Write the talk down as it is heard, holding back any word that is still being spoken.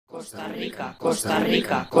Costa Rica, Costa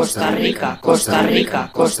Rica, Costa Rica, Costa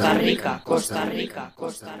Rica, Costa Rica, Costa Rica,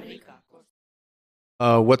 Costa Rica.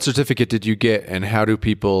 What certificate did you get, and how do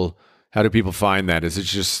people find that? Is it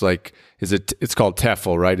just like it's called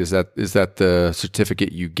TEFL, right? Is that the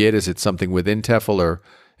certificate you get? Is it something within TEFL, or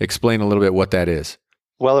explain a little bit what that is?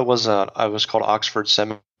 Well, I was called Oxford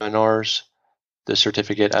Seminars. The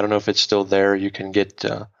certificate. I don't know if it's still there. You can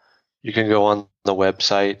go on the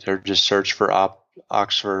website or just search for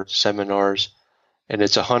Oxford Seminars, and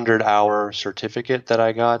it's 100-hour certificate that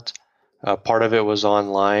I got. Part of it was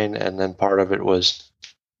online, and then part of it was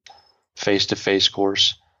face-to-face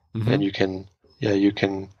course. And you can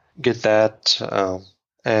get that.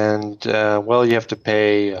 Well, you have to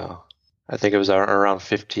pay. I think it was around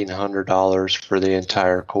 $1,500 for the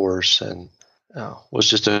entire course, and was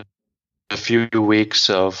just a few weeks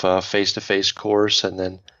of face-to-face course, and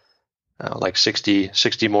then like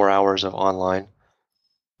 60 more hours of online.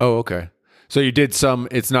 Oh, okay. So you did some.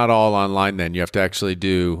 It's not all online then. You have to actually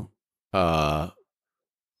do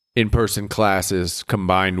in-person classes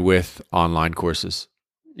combined with online courses.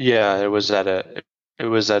 Yeah, it was at a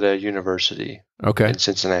university. Okay. In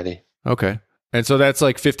Cincinnati. Okay. And so that's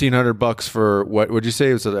like $1,500 for what would you say?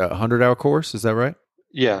 It was a 100-hour course? Is that right?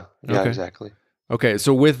 Yeah, Okay. Exactly. Okay.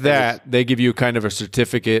 So with that, they give you kind of a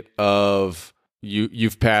certificate of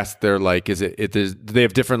you've passed their, like, do they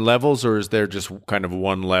have different levels, or is there just kind of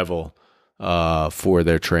one level for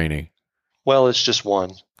their training? Well, it's just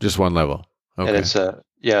one. Just one level. Okay. And it's a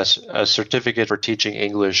certificate for teaching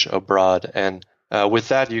English abroad. And with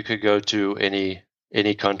that, you could go to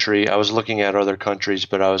any country. I was looking at other countries,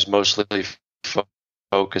 but I was mostly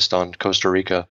focused on Costa Rica.